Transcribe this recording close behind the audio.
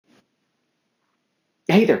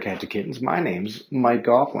Hey there, cats and kittens. My name's Mike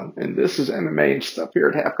Gofflin, and this is MMA and Stuff here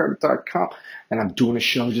at halfguard.com. And I'm doing a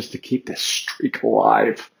show just to keep this streak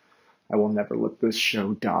alive. I will never let this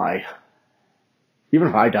show die. Even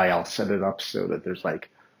if I die, I'll set it up so that there's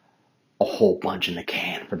like a whole bunch in the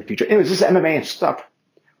can for the future. Anyways, this is MMA and Stuff.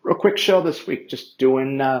 Real quick show this week. Just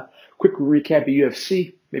doing a quick recap of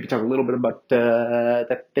UFC. Maybe talk a little bit about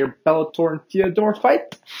their Bellator and Fedor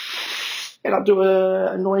fight. And I'll do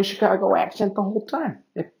a annoying Chicago accent the whole time,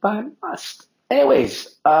 if I must.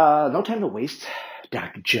 Anyways, no time to waste.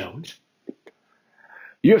 Dr. Jones.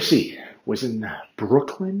 UFC was in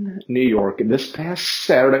Brooklyn, New York this past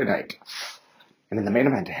Saturday night. And in the main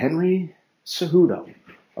event, Henry Cejudo,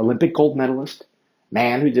 Olympic gold medalist,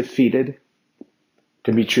 man who defeated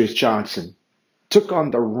Demetrius Johnson, took on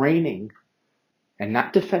the reigning, and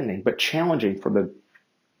not defending, but challenging for the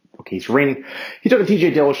he's reigning. He took a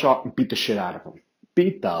TJ Dillashaw and beat the shit out of him.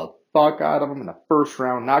 Beat the fuck out of him in the first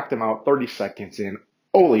round. Knocked him out 30 seconds in.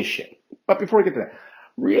 Holy shit. But before we get to that, I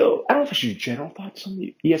don't know if I should do general thoughts on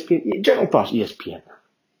the ESPN. General thoughts, ESPN.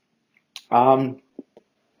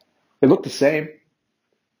 They look the same.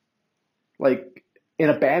 Like,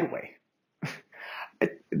 in a bad way.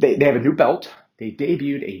 They have a new belt. They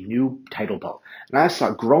debuted a new title belt. And I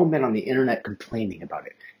saw grown men on the internet complaining about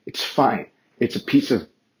it. It's fine. It's a piece of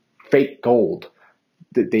fake gold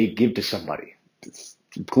that they give to somebody. It's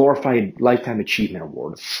a glorified lifetime achievement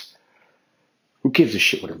awards. Who gives a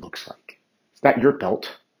shit what it looks like? It's not your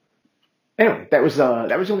belt. Anyway, that was the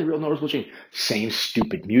only real noticeable change. Same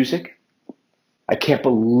stupid music. I can't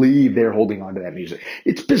believe they're holding on to that music.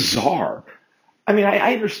 It's bizarre. I mean,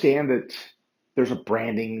 I understand that there's a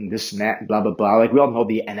branding, this and that, blah, blah, blah. Like, we all know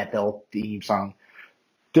the NFL theme song.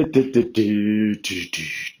 Yeah,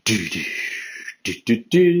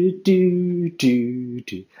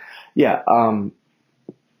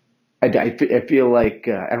 I feel like,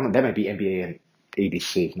 I don't know, that might be NBA and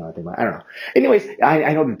ABC. No, I don't know. Anyways,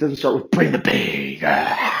 I know that it doesn't start with bring the pain,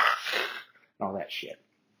 all that shit.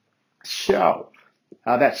 So,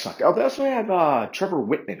 that sucked. Oh, they also have Trevor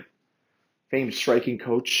Whitman, famous striking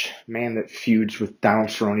coach, man that feuds with Donald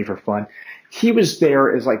Cerrone for fun. He was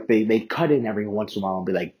there as like they cut in every once in a while and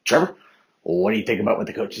be like, Trevor, what do you think about what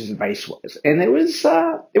the coach's advice was? And it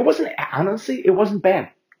wasn't bad.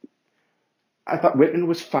 I thought Whitman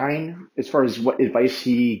was fine as far as what advice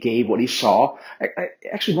he gave, what he saw. I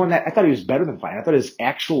actually won that. I thought he was better than fine. I thought his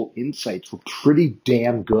actual insights were pretty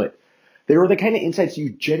damn good. They were the kind of insights you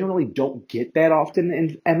generally don't get that often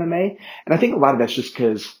in MMA. And I think a lot of that's just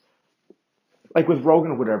because, like with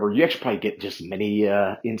Rogan or whatever, you actually probably get just many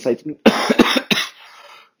insights.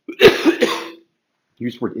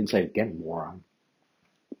 Use the word insight again, moron.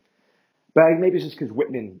 But maybe it's just because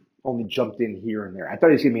Whitman only jumped in here and there. I thought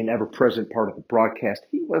he was going to be an ever-present part of the broadcast.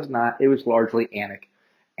 He was not. It was largely Anik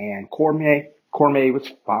and Cormier. Cormier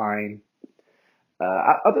was fine.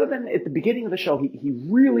 Other than at the beginning of the show, he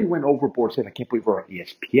really went overboard saying, I can't believe we're on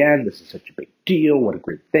ESPN. This is such a big deal. What a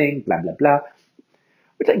great thing. Blah, blah, blah.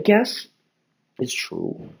 Which I guess is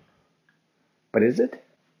true. But is it?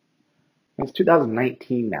 It's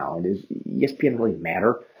 2019 now. Does ESPN really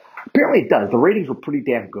matter? Apparently it does. The ratings were pretty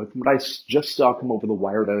damn good. From what I just saw come over the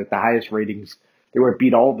wire, the highest ratings, they were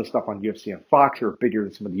beat all of the stuff on UFC on Fox. They were bigger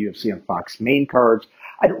than some of the UFC on Fox main cards.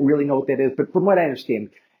 I don't really know what that is, but from what I understand,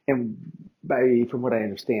 I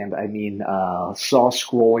mean, saw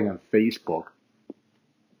scrolling on Facebook,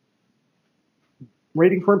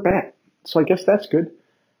 ratings weren't bad. So I guess that's good.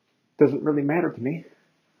 Doesn't really matter to me.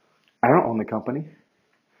 I don't own the company.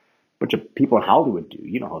 Bunch of people in Hollywood do.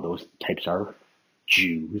 You know how those types are.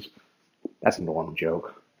 Jews. That's a normal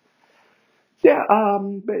joke. Yeah,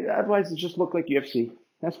 but otherwise it just looked like UFC.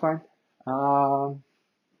 That's fine. I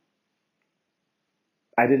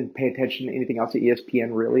didn't pay attention to anything else at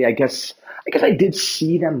ESPN really. I guess I did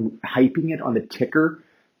see them hyping it on the ticker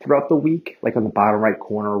throughout the week, like on the bottom right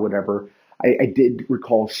corner or whatever. I did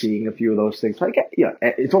recall seeing a few of those things. So I get,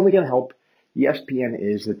 it's only going to help. ESPN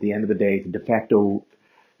is, at the end of the day, the de facto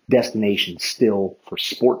destination still for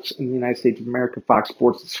sports in the United States of America. Fox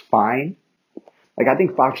Sports is fine. Like, I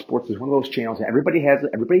think Fox Sports is one of those channels that everybody has it,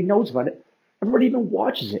 everybody knows about it, everybody even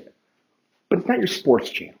watches it. But it's not your sports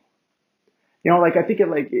channel. You know, like, I think if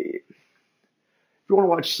you want to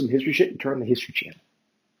watch some history shit, you turn on the History Channel.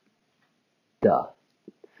 Duh.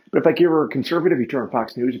 But if, like, you're a conservative, you turn on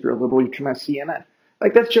Fox News. If you're a liberal, you turn on CNN.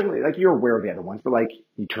 Like, that's generally, like, you're aware of the other ones, but, like,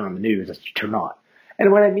 you turn on the news, that's what you turn on. And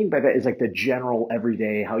what I mean by that is, like, the general,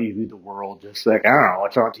 everyday, how you view the world, just like, I don't know,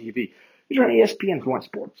 what's on TV. You turn on ESPN if you want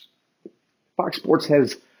sports. Fox Sports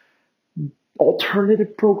has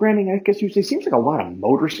alternative programming, I guess you'd say. Seems like a lot of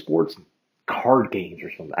motorsports and card games or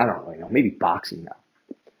something. I don't really know. Maybe boxing now.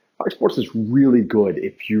 Fox Sports is really good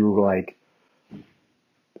if you're like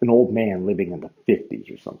an old man living in the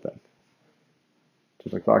 50s or something.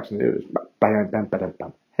 Just like Fox News.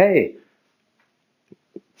 Hey.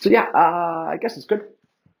 So yeah, I guess it's good.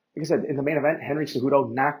 Like I said, in the main event, Henry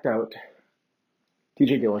Cejudo knocked out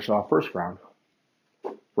TJ Dillashaw first round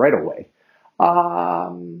right away. I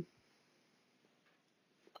don't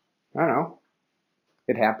know.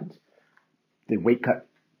 It happens. The weight cut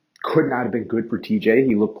could not have been good for TJ.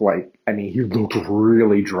 He looked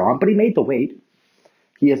really drawn, but he made the weight.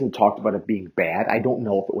 He hasn't talked about it being bad. I don't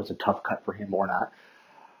know if it was a tough cut for him or not.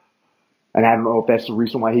 And I don't know if that's the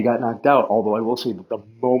reason why he got knocked out. Although I will say that the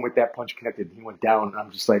moment that punch connected, he went down.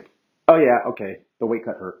 I'm just like, oh yeah, okay, the weight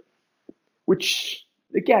cut hurt. Which,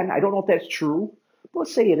 again, I don't know if that's true. But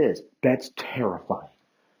let's say it is. That's terrifying.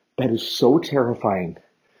 That is so terrifying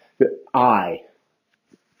that I,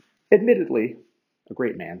 admittedly, a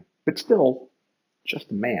great man, but still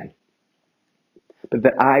just a man, but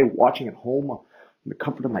that I, watching at home in the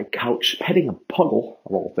comfort of my couch, petting a puggle,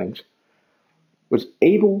 of all things, was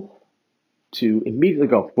able to immediately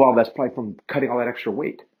go, well, that's probably from cutting all that extra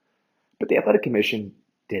weight. But the athletic commission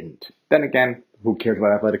didn't. Then again, who cares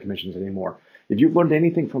about athletic commissions anymore? If you've learned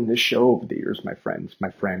anything from this show over the years, my friends,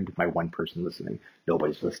 my friend, my one person listening,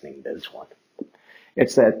 nobody's listening to this one.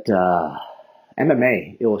 It's that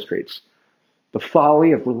MMA illustrates the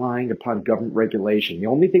folly of relying upon government regulation. The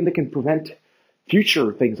only thing that can prevent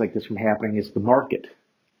future things like this from happening is the market.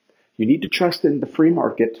 You need to trust in the free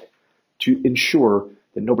market to ensure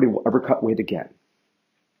that nobody will ever cut weight again.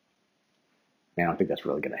 Man, I don't think that's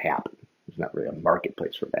really going to happen. There's not really a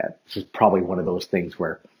marketplace for that. This is probably one of those things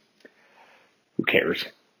where, who cares?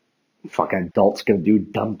 Fucking adults going to do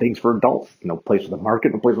dumb things for adults. No place for the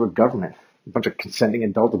market, no place for the government. A bunch of consenting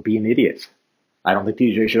adults being idiots. I don't think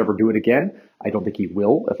TJ should ever do it again. I don't think he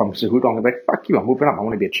will. If I'm Cejudo, I'm going to be like, fuck you, I'm moving up. I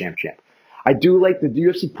want to be a champ. I do like the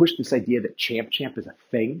UFC push this idea that champ is a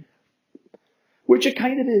thing, which it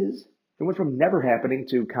kind of is. It went from never happening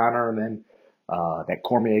to Conor and then that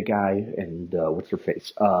Cormier guy and what's her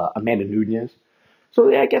face? Amanda Nunes. So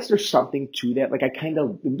yeah, I guess there's something to that. Like at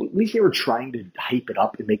least they were trying to hype it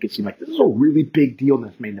up and make it seem like this is a really big deal in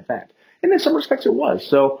this main event. And in some respects it was.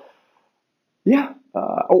 So yeah.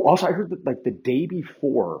 Also I heard that like the day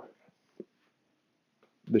before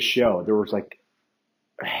the show, there was like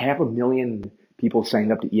 500,000 people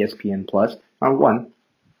signed up to ESPN Plus. One,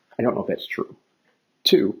 I don't know if that's true.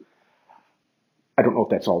 Two, I don't know if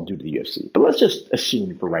that's all due to the UFC. But let's just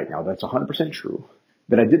assume for right now that's 100% true,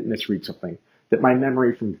 that I didn't misread something, that my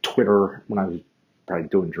memory from Twitter when I was probably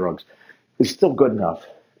doing drugs is still good enough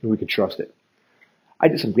and we could trust it. I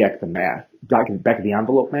did some back of the math, back of the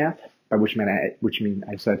envelope math, by which mean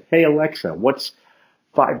I said, hey Alexa, what's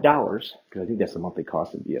 $5? Because I think that's the monthly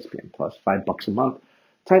cost of ESPN Plus, $5 a month,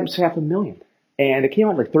 times 500,000. And it came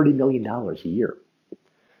out like $30 million a year.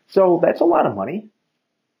 So that's a lot of money.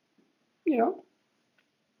 You know,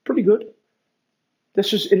 pretty good. That's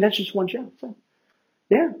just one show. So,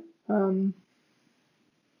 yeah.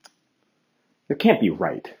 It can't be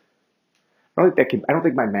right. I don't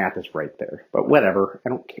think my math is right there. But whatever. I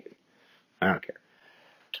don't care.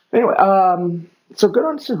 Anyway, so good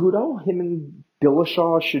on Cejudo. Him and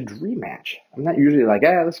Dillashaw should rematch. I'm not usually like,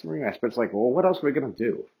 let's rematch. But it's like, well, what else are we going to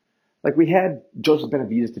do? Like, we had Joseph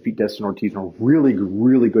Benavidez defeat Dustin Ortiz in a really,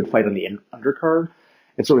 really good fight on the undercard.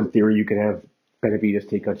 And so, in theory, you could have Benavidez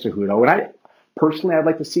take out Cejudo. And I'd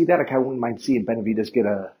like to see that. I kind of wouldn't mind seeing Benavidez get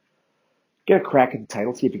a crack at the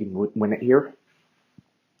title, see if he can win it here.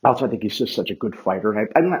 Also, I think he's just such a good fighter.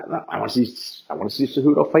 And I want to see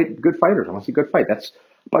Cejudo fight good fighters. I want to see a good fight. That's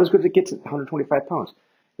about as good as it gets at 125 pounds.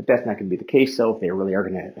 If that's not going to be the case, though, if they really are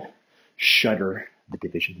going to shutter the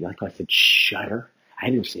division, like I said, shutter. I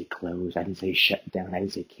didn't say close. I didn't say shut down. I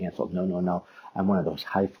didn't say cancel. No. I'm one of those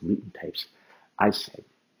highfalutin types. I say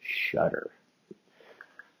shutter.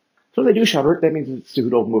 So if they do shutter it, that means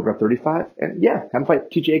Cejudo will move up 35. And yeah, have him fight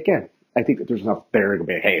TJ again. I think that there's enough there to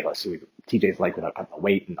be, hey, let's see what TJ's like without cutting the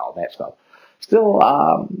weight and all that stuff. Still,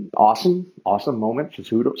 awesome moment.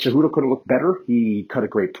 Cejudo could have looked better. He cut a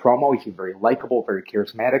great promo. He seemed very likable, very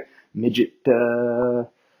charismatic. Midget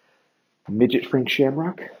Frank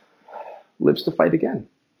Shamrock lives to fight again.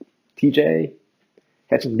 TJ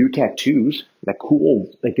had some new tattoos. That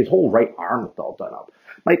cool, like his whole right arm was all done up.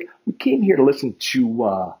 Like, we came here to listen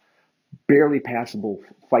to barely passable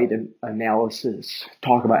fight analysis,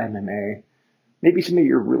 talk about MMA, maybe some of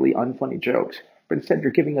your really unfunny jokes. But instead,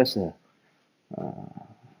 you're giving us a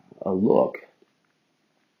look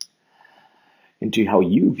into how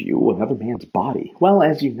you view another man's body. Well,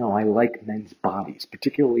 as you know, I like men's bodies,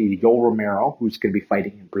 particularly Yoel Romero, who's going to be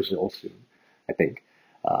fighting in Brazil soon, I think.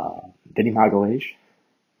 Denny Magalhaes,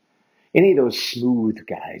 any of those smooth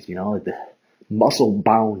guys, the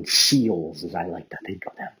muscle-bound seals, as I like to think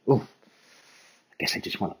of them. Oof, I guess I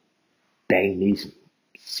just want to bang me some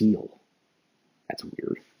seal. That's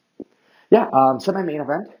weird. Yeah, semi-main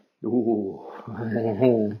event. Ooh.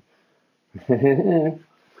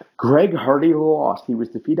 Greg Hardy lost. He was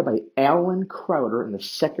defeated by Alan Crowder in the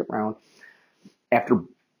second round after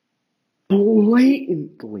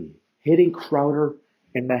blatantly hitting Crowder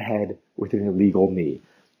in the head with an illegal knee.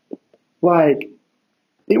 Like,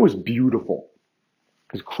 it was beautiful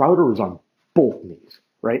because Crowder was on both knees,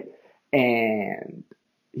 right? And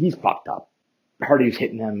he's fucked up. Hardy was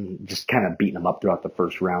hitting him, just kind of beating him up throughout the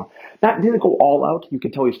first round. Didn't go all out. You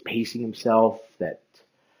could tell he was pacing himself, that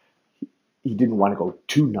he didn't want to go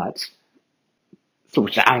too nuts. So,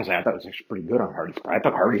 which honestly, I thought was actually pretty good on Hardy's part. I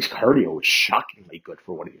thought Hardy's cardio was shockingly good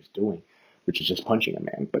for what he was doing, which is just punching a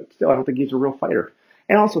man. But still, I don't think he's a real fighter.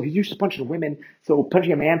 And also, he's used to punching women, so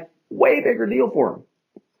punching a man, way bigger deal for him.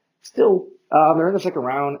 Still, they're in the second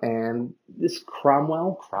round, and this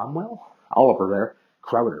Crowder.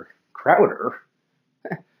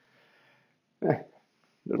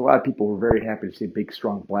 There's a lot of people who were very happy to see a big,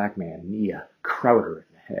 strong black man knee Crowder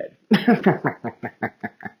in the head.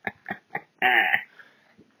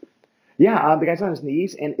 Yeah, the guy's on his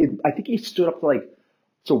knees, and I think he stood up to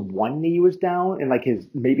so one knee was down, and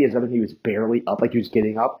maybe his other knee was barely up, like he was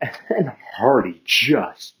getting up, and Hardy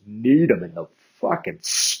just kneed him in the fucking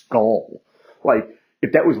skull. Like,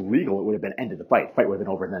 if that was legal, it would have been end of the fight. Fight would have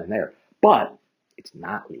been over then and there. But it's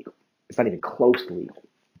not legal. It's not even close to legal.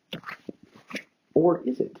 Or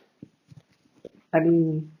is it? I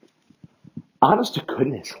mean, honest to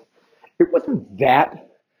goodness, it wasn't that.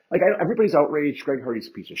 Everybody's outraged. Greg Hardy's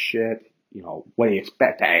a piece of shit. What do you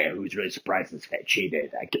expect? Hey, who's really surprised this guy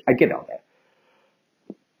cheated? I get all that.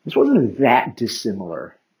 This wasn't that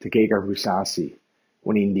dissimilar to Gegard Mousasi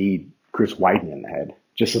when he kneed Chris Weidman in the head.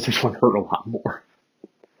 Just that this one hurt a lot more.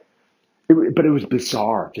 But it was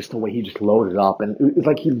bizarre, just the way he just loaded up. And it was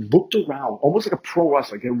like he looked around, almost like a pro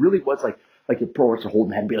wrestler. It really was like a pro wrestler holding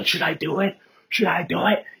the head and be like, should I do it? Should I do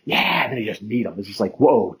it? Yeah. And then he just kneed him. It's just like,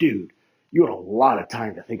 whoa, dude. You had a lot of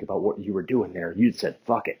time to think about what you were doing there. You said,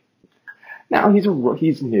 fuck it. Now, he's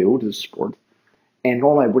new to the sport. And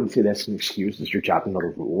normally I wouldn't say that's an excuse. It's your job to know the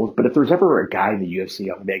rules. But if there's ever a guy in the UFC,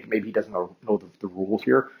 maybe he doesn't know the rules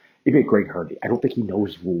here, it'd be Greg Hardy. I don't think he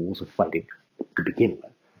knows rules of fighting to begin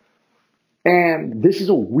with. And this is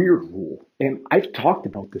a weird rule. And I've talked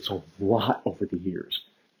about this a lot over the years.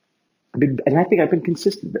 And I think I've been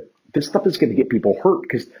consistent. This stuff is going to get people hurt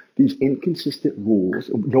because these inconsistent rules,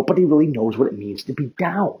 nobody really knows what it means to be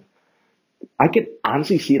down. I can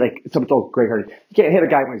honestly see, someone told Greg Hardy, you can't hit a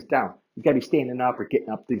guy when he's down. He's got to be standing up or getting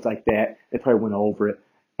up, things like that. They probably went over it.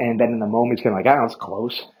 And then in the moment, he's kind of like, it's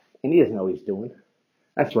close. And he doesn't know what he's doing.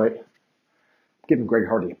 That's right. Giving Greg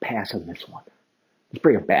Hardy a pass on this one. Let's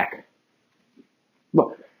bring him back.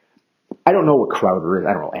 Look, I don't know what Crowder is.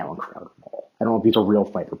 I don't know Alan Crowder at all. I don't know if he's a real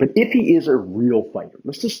fighter. But if he is a real fighter,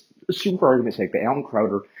 let's just assume for argument's sake that Alan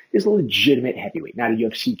Crowder is a legitimate heavyweight, not a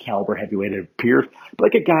UFC caliber heavyweight, it appears, but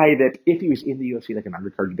like a guy that if he was in the UFC like an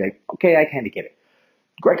undercard, you'd be like, okay, I kind of get it.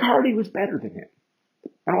 Greg Hardy was better than him.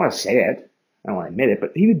 I don't want to say it. I don't want to admit it,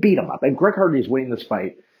 but he would beat him up. And Greg Hardy is winning this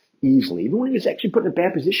fight easily. Even when he was actually put in a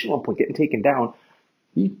bad position at one point, getting taken down,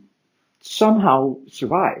 he somehow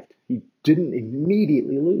survived. He didn't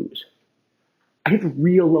immediately lose. I have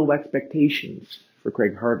real low expectations for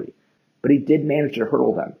Greg Hardy, but he did manage to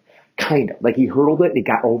hurdle them. Kind of. Like he hurdled it and he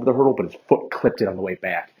got over the hurdle, but his foot clipped it on the way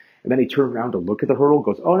back. And then he turned around to look at the hurdle,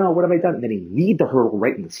 goes, oh no, what have I done? And then he kneed the hurdle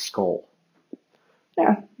right in the skull.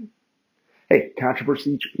 Yeah. Hey,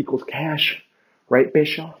 controversy equals cash, right,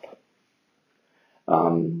 Bischoff?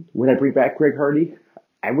 Would I bring back Greg Hardy?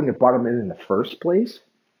 I wouldn't have brought him in the first place.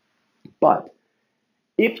 But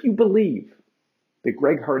if you believe that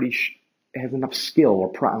Greg Hardy has enough skill or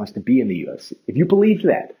promise to be in the UFC, if you believe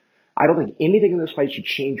that, I don't think anything in this fight should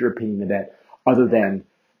change your opinion of that other than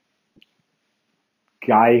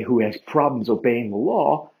guy who has problems obeying the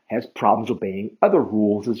law has problems obeying other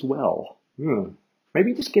rules as well.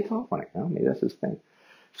 Maybe he just gets off on it. Maybe that's his thing.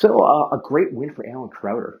 So a great win for Alan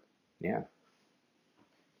Crowder. Yeah.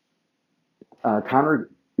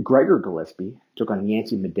 Gregor Gillespie took on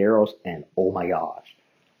Yancy Medeiros, and oh my gosh,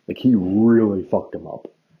 he really fucked him up.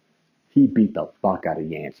 He beat the fuck out of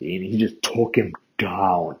Yancy, and he just took him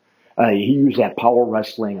down. He used that power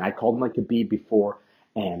wrestling. I called him like Khabib before,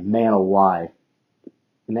 and man alive.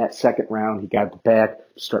 In that second round, he got the back,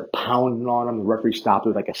 started pounding on him. The referee stopped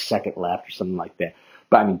with a second left or something like that.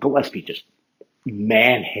 But Gillespie just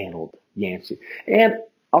manhandled Yancy. And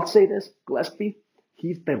I'll say this, Gillespie,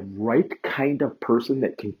 he's the right kind of person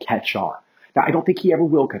that can catch on. Now, I don't think he ever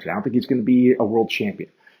will catch on. I don't think he's going to be a world champion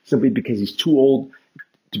simply because he's too old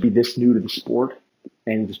to be this new to the sport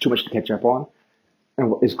and there's too much to catch up on.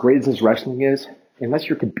 And as great as his wrestling is, unless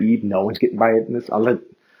you're Khabib, no one's getting by it in this. Hang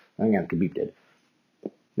on, Khabib did.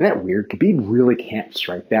 Isn't that weird? Khabib really can't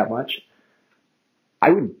strike that much. I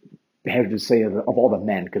would have to say of all the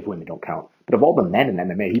men, because women don't count, but of all the men in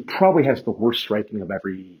MMA, he probably has the worst striking of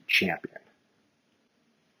every champion.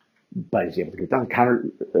 But he's able to get done. Conor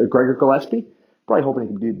Gregor Gillespie, probably hoping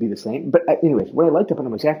he can be the same. But anyways, what I liked about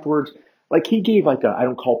him was afterwards, like he gave like I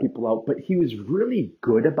don't call people out, but he was really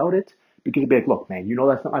good about it because he'd be like, look, man, you know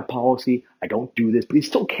that's not my policy. I don't do this. But he's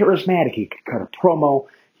still charismatic. He could cut a promo.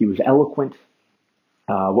 He was eloquent.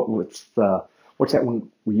 What's that one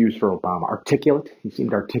we use for Obama? Articulate. He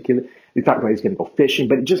seemed articulate. He talked about he's going to go fishing,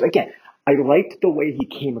 but just again, I liked the way he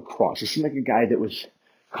came across. He seemed like a guy that was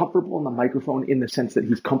comfortable on the microphone in the sense that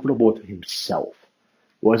he's comfortable with himself.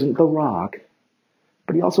 Wasn't The Rock,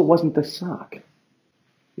 but he also wasn't The Sock.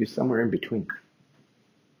 He was somewhere in between.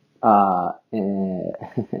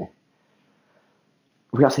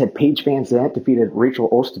 We also had Paige Van Zandt defeated Rachel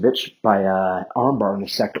Ostovich by armbar in the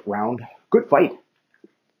second round. Good fight.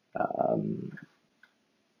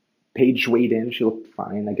 Paige weighed in. She looked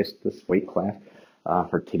fine, I guess, this weight class.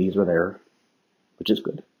 Her titties were there, which is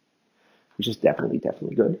good. Which is definitely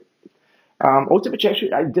good. Ostovich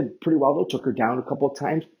actually, I did pretty well, though. Took her down a couple of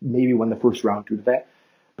times. Maybe won the first round due to that.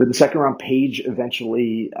 But the second round, Paige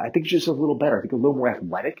eventually, I think she's just a little better. I think a little more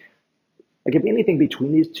athletic. Like, if anything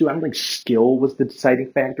between these two, I don't think skill was the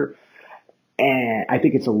deciding factor. And I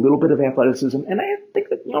think it's a little bit of athleticism. And I think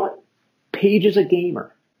that, you know what? Paige is a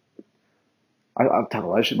gamer. I'll talk a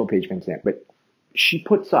lot of shit about Paige Van Zandt, but she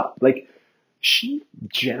puts up. Like, she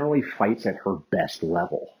generally fights at her best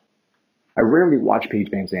level. I rarely watch Paige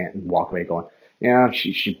Van Zandt and walk away going, yeah,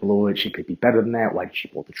 she blew it. She could be better than that. Why did she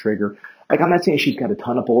pull the trigger? Like, I'm not saying she's got a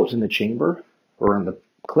ton of bullets in the chamber or in the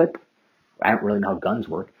clip. I don't really know how guns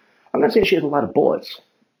work. I'm not saying she has a lot of bullets,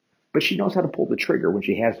 but she knows how to pull the trigger when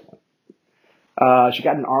she has one. She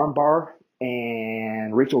got an arm bar,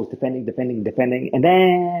 and Rachel was defending, and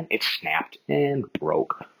then it snapped and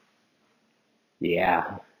broke.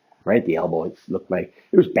 Yeah, right at the elbow. It looked like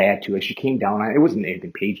it was bad too. As she came down on it, it wasn't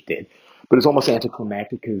anything Paige did, but it's almost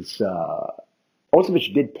anticlimactic because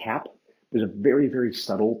Ostovich did tap. There's a very, very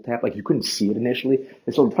subtle tap, like you couldn't see it initially,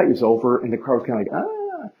 and so the fight was over, and the crowd was kind of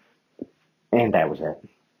like, and that was it.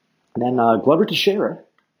 And then Glover Teixeira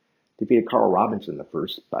defeated Carl Robinson the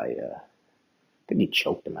first by, I think he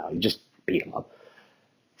choked him out. He just beat him up.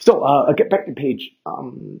 So, I'll get back to Paige.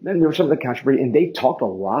 Then there was some of the controversy, and they talked a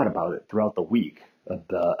lot about it throughout the week.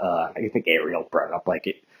 I think Ariel brought it up,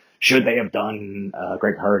 like, should they have done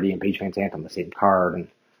Greg Hardy and Paige Van Zandt on the same card? And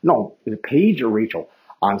no, is it Paige or Rachel?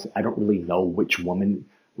 Honestly, I don't really know which woman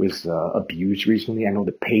was abused recently. I know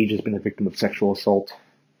that Paige has been a victim of sexual assault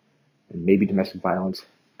and maybe domestic violence. I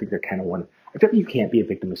think they're kind of one. I feel like you can't be a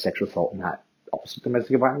victim of sexual assault and not also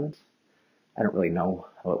domestic violence. I don't really know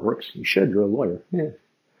how it works. You should. You're a lawyer. Yeah,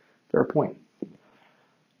 fair point.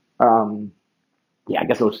 Yeah, I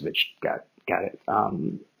guess Ostovich got it.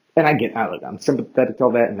 And I'm sympathetic to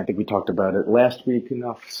all that, and I think we talked about it last week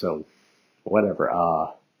enough. So whatever.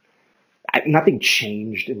 Nothing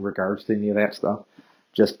changed in regards to any of that stuff,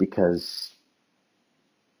 just because.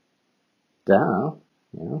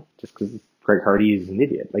 Just because Greg Hardy is an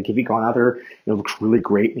idiot. Like, if he'd gone out there, looks really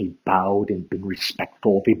great, and he bowed and been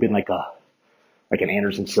respectful, if he'd been like an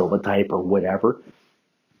Anderson Silva type or whatever,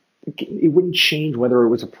 it wouldn't change whether it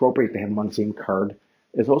was appropriate to have him on the same card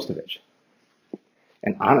as Ostovich.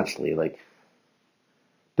 And honestly, like,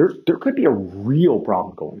 there could be a real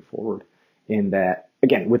problem going forward in that,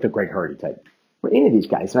 again, with the Greg Hardy type, or any of these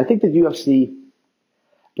guys. And I think the UFC,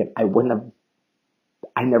 again,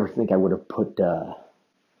 I never think I would have put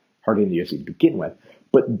Hardy in the UFC to begin with,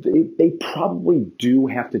 but they probably do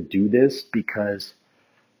have to do this because,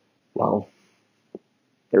 well,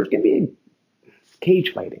 there's going to be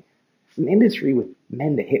cage fighting. It's an industry with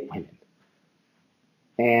men that hit women.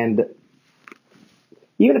 And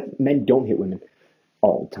even if men don't hit women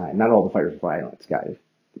all the time, not all the fighters are violent, guys,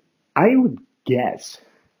 I would guess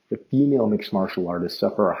the female mixed martial artists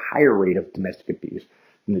suffer a higher rate of domestic abuse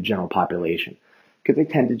than the general population. Because they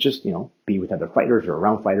tend to just, be with other fighters or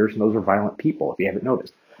around fighters, and those are violent people, if you haven't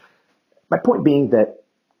noticed. My point being that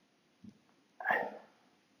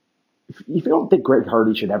if you don't think Greg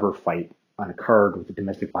Hardy should ever fight on a card with a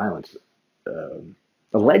domestic violence, here's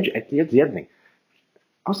the other thing.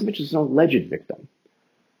 Ostovich is an alleged victim.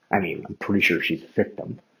 I mean, I'm pretty sure she's a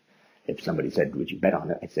victim. If somebody said, would you bet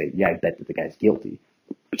on it? I'd say, yeah, I bet that the guy's guilty.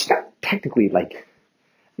 But she's not technically, like,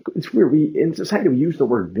 It's weird. In society, we use the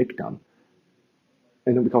word victim,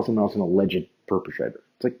 and then we call someone else an alleged perpetrator.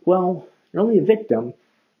 It's like, well, you're only a victim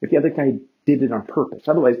if the other guy did it on purpose.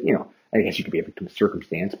 Otherwise, I guess you could be a victim of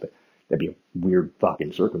circumstance, but that'd be a weird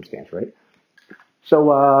fucking circumstance, right?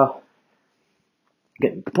 So,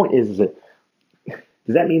 again, the point is that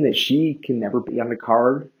does that mean that she can never be on the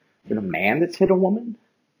card with a man that's hit a woman?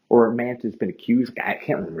 Or a man that's been accused? I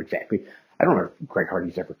can't remember exactly. I don't know if Greg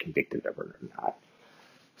Hardy's ever convicted of it or not.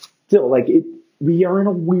 Still, we are in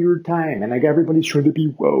a weird time, and everybody's trying to be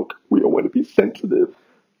woke. We don't want to be sensitive.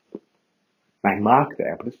 I mock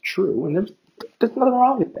that, but it's true, and there's nothing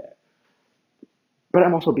wrong with that. But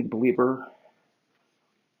I'm also a big believer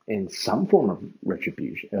in some form of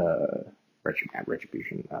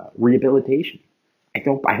rehabilitation. I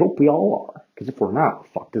hope we all are, because if we're not,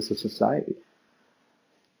 fuck this as society.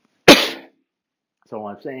 So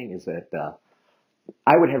what I'm saying is that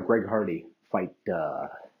I would have Greg Hardy fight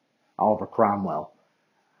Oliver Cromwell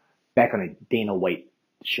back on a Dana White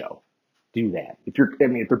show. Do that. If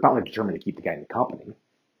they're bound determined to keep the guy in the company,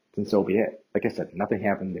 then so be it. Like I said, nothing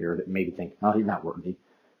happened there that made me think, oh, he's not worthy.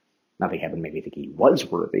 Nothing happened that made me think he was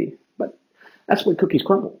worthy. But that's when cookies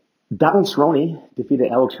crumble. Donald Cerrone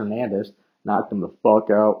defeated Alex Hernandez, knocked him the fuck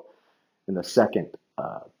out in the second.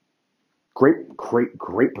 Great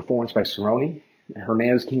performance by Cerrone.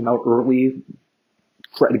 Hernandez came out early,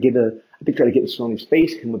 tried to get in Cerrone's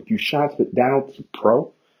face, hit him with a few shots, but Donald's a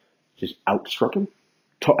pro, just outstruck him.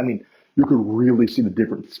 You could really see the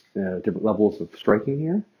different levels of striking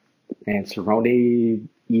here. And Cerrone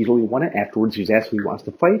easily won it. Afterwards, he was asked who he wants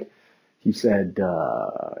to fight. He said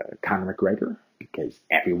Conor McGregor, because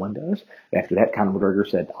everyone does. After that, Conor McGregor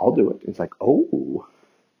said, I'll do it. It's like, oh,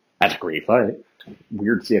 that's a great fight.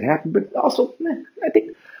 Weird to see it happen, but also, I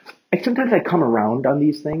think sometimes I come around on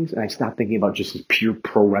these things and I stop thinking about just as pure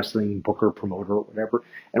pro wrestling, booker, promoter, or whatever,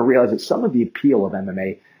 and realize that some of the appeal of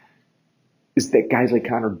MMA is that guys like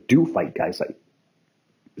Conor do fight guys like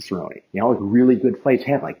Cerrone. Really good fights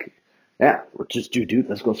have let's just do,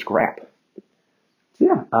 let's go scrap. So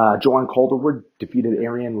yeah, Joanne Calderwood defeated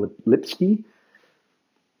Ariane Lipski.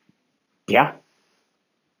 Yeah.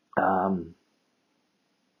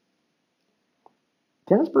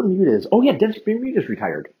 Dennis Bermudez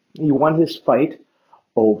retired. He won his fight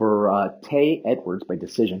over Tay Edwards by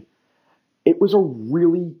decision. It was a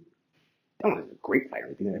really, I don't know, a great fight or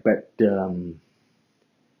anything like that, but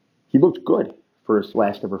he looked good for his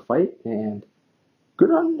last ever fight, and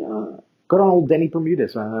good on old Denny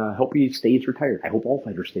Bermudez. I hope he stays retired. I hope all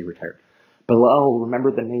fighters stay retired. Bilal,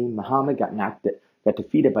 remember the name Muhammad, got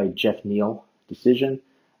defeated by Jeff Neal decision.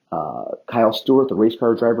 Kyle Stewart, the race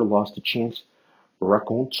car driver, lost to Chance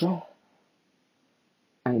Raconcha.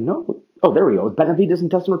 I know. Oh, there we go. Benavidez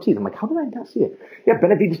and Dustin Ortiz. I'm like, how did I not see it? Yeah,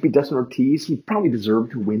 Benavidez beat Dustin Ortiz. He probably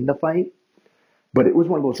deserved to win the fight. But it was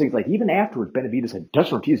one of those things, even afterwards, Benavidez said,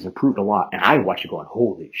 Dustin Ortiz has improved a lot. And I watched it going,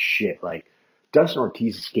 holy shit. Dustin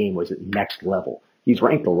Ortiz's game was at next level. He's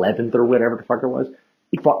ranked 11th or whatever the fuck it was.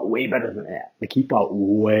 He fought way better than that. He fought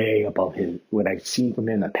way above what I've seen from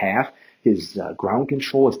him in the past. His ground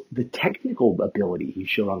control, the technical ability he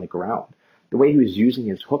showed on the ground. The way he was using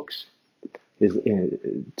his hooks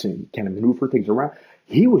to kind of maneuver things around.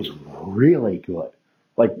 He was really good.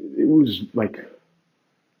 It was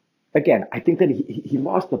again, I think that he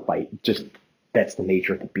lost the fight. Just that's the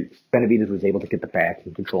nature of the beast. Benavidez was able to get the back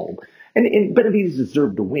and control him. And Benavidez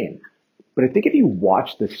deserved to win. But I think if you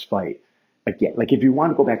watch this fight, again, if you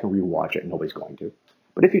want to go back and rewatch it, nobody's going to.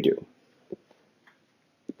 But if you do,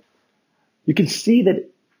 you can see that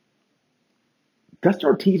Dustin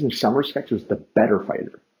Ortiz in some respects was the better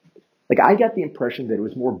fighter. I got the impression that it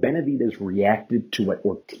was more Benavidez reacted to what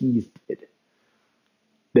Ortiz did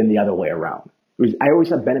than the other way around. I always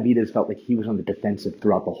thought Benavidez felt like he was on the defensive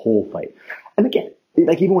throughout the whole fight. And again,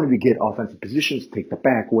 he wanted to get offensive positions, take the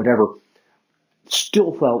back, whatever.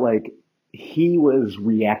 Still felt like he was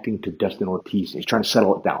reacting to Dustin Ortiz. He's trying to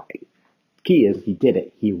settle it down. Key is he did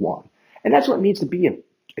it. He won. And that's what it means to be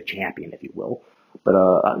a champion, if you will. But,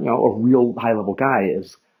 a real high-level guy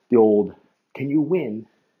is the old, can you win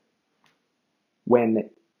when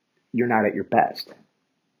you're not at your best?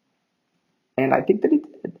 And I think that he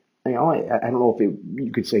did. I don't know if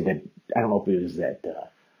you could say that, I don't know if it was that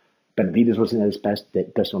Benavidez wasn't at his best,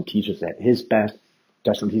 that Dustin Ortiz was at his best.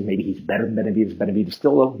 Dustin Ortiz, maybe he's better than Benavidez. Benavidez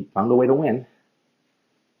still, though, he found a way to win.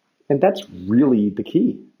 And that's really the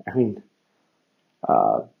key. I'm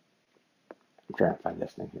trying to find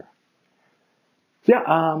this thing here. So yeah,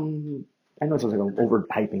 I know it sounds like I'm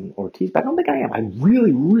overhyping Ortiz, but I don't think I am. I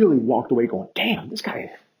really, really walked away going, damn, this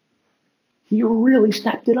guy, he really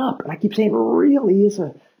stepped it up. And I keep saying really is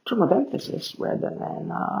term of emphasis rather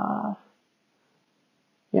than,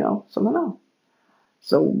 something else.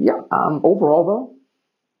 So, yeah, overall, though,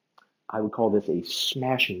 I would call this a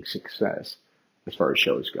smashing success as far as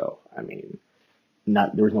shows go. I mean,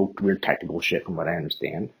 there was no weird technical shit from what I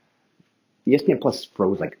understand. ESPN Plus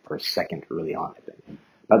froze like for a second early on, I think.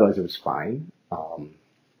 Otherwise, it was fine.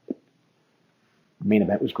 Main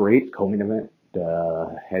event was great. Co-main event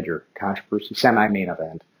had your controversy. Semi-main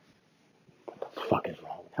event. What the fuck is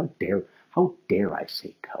wrong? How dare I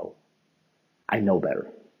say co? I know better.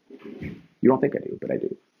 You don't think I do, but I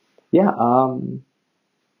do. Yeah. All in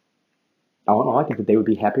all, I think that they would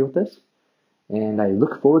be happy with this, and I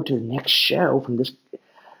look forward to the next show from this,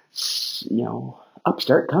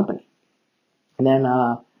 upstart company. And then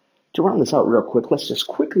to round this out real quick, let's just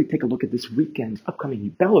quickly take a look at this weekend's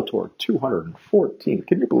upcoming Bellator 214.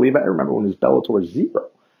 Can you believe it? I remember when it was Bellator 0.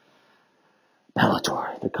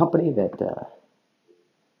 Bellator, the company that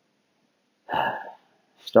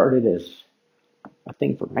started as a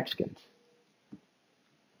thing for Mexicans.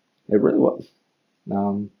 It really was. I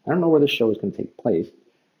don't know where this show is going to take place,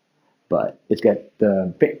 but it's got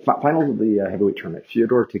the finals of the heavyweight tournament.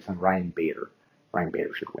 Fedor takes on Ryan Bader. Ryan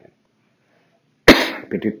Bader should win.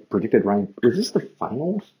 Predicted Ryan. Is this the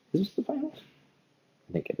finals? Is this the finals?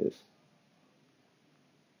 I think it is.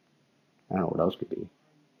 I don't know what else could be.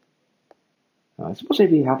 It's supposed to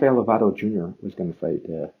be Rafael Lovato Jr. was going to fight.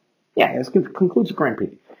 This concludes the Grand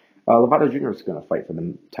Prix. Lovato Jr. is going to fight for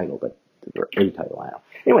the title, but a title, I know.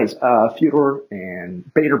 Anyways, Fedor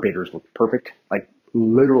and Bader's looked perfect, like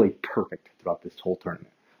literally perfect throughout this whole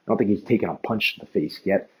tournament. I don't think he's taken a punch to the face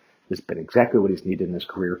yet. This has been exactly what he's needed in his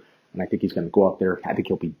career, and I think he's going to go out there. I think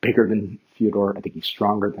he'll be bigger than Fedor. I think he's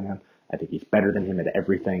stronger than him. I think he's better than him at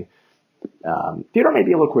everything. Fedor may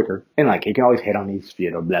be a little quicker, and like he can always hit on these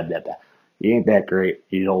Fedor, blah blah blah. He ain't that great.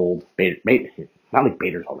 He's old. Bader, not like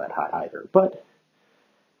Bader's all that hot either, but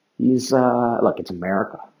he's look, it's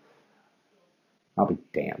America. I'll be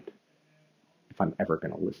damned if I'm ever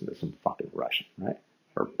going to listen to some fucking Russian, right?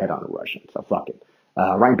 Or bet on a Russian, so fuck it.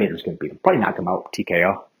 Ryan Bader's going to beat him. Probably knock him out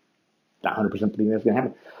TKO. Not 100% believing that's going to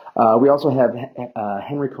happen. We also have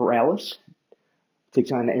Henry Corrales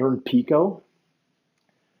takes on Aaron Pico.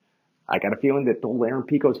 I got a feeling that old Aaron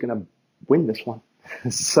Pico is going to win this one.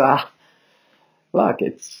 Look,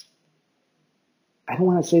 I don't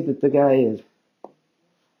want to say that the guy is.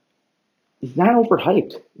 He's not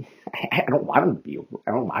overhyped. I don't want him to be.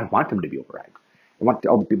 I want him to be overhyped. I want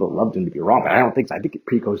all the people that loved him to be wrong, but I don't think so. I think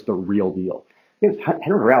Pico's the real deal. Henry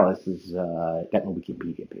Corrales has got no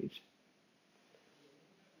Wikipedia page.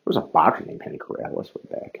 There was a boxer named Henry Corrales way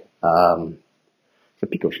back. So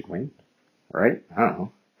Pico should win, right? I don't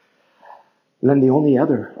know. And then the only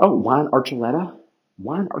other, Juan Archuleta.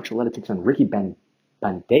 Juan Archuleta takes on Ricky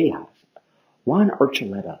Bandejas. Juan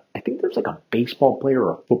Archuleta. I think there's like a baseball player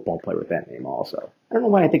or a football player with that name also. I don't know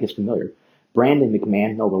why I think it's familiar. Brandon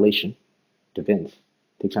McMahon, no relation to Vince,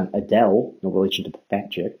 takes on Adele, no relation to the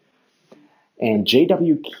fat chick. And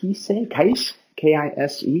J.W. Kise,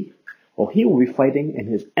 K-I-S-E. Well, he will be fighting in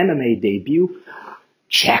his MMA debut,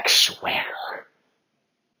 Jack Swagger.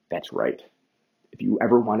 That's right. If you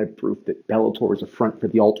ever wanted proof that Bellator is a front for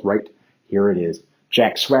the alt-right, here it is.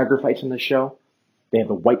 Jack Swagger fights on the show. They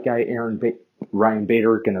have a white guy, Ryan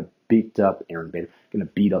Bader, going to beat up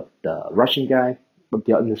the Russian guy. But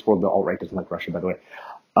in this world, the alt-right doesn't like Russia, by the way.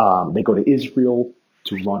 They go to Israel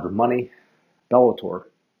to launder money. Bellator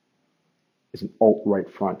is an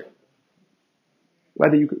alt-right front.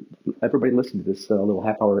 Everybody listen to this little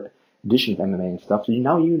half-hour edition of MMA and stuff, so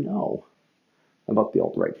now you know about the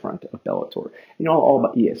alt-right front of Bellator. You know all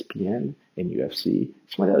about ESPN and UFC,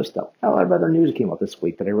 some of the other stuff. A lot of other news came out this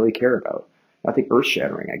week that I really care about. Nothing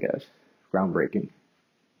earth-shattering, I guess. Groundbreaking.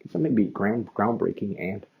 Can something be groundbreaking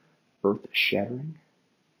and earth-shattering?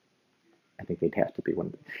 I think they'd have to be one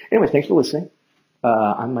of them. Anyways, thanks for listening.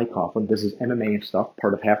 I'm Mike Coughlin. This is MMA and Stuff,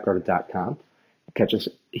 part of halfguarded.com. Catch us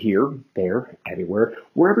here, there, everywhere.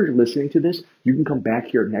 Wherever you're listening to this, you can come back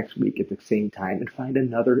here next week at the same time and find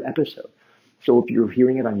another episode. So if you're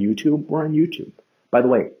hearing it on YouTube, we're on YouTube. By the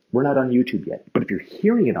way, we're not on YouTube yet, but if you're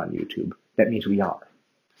hearing it on YouTube, that means we are.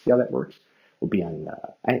 See how that works? We'll be on,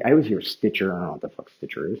 I always hear Stitcher. I don't know what the fuck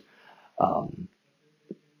Stitcher is. All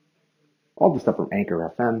the stuff from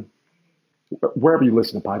Anchor FM. Wherever you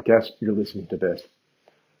listen to podcasts, you're listening to this.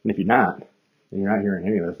 And if you're not hearing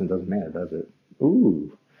any of this, it doesn't matter, does it?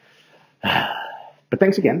 Ooh. But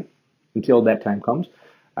thanks again. Until that time comes,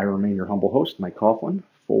 I remain your humble host, Mike Coughlin,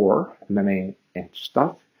 for MMA and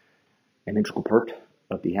Stuff, an integral part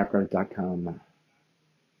of the halfguarded.com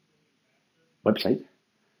website,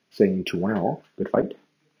 saying to one and all, good fight,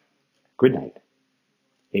 good night,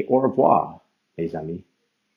 Et au revoir, mes amis.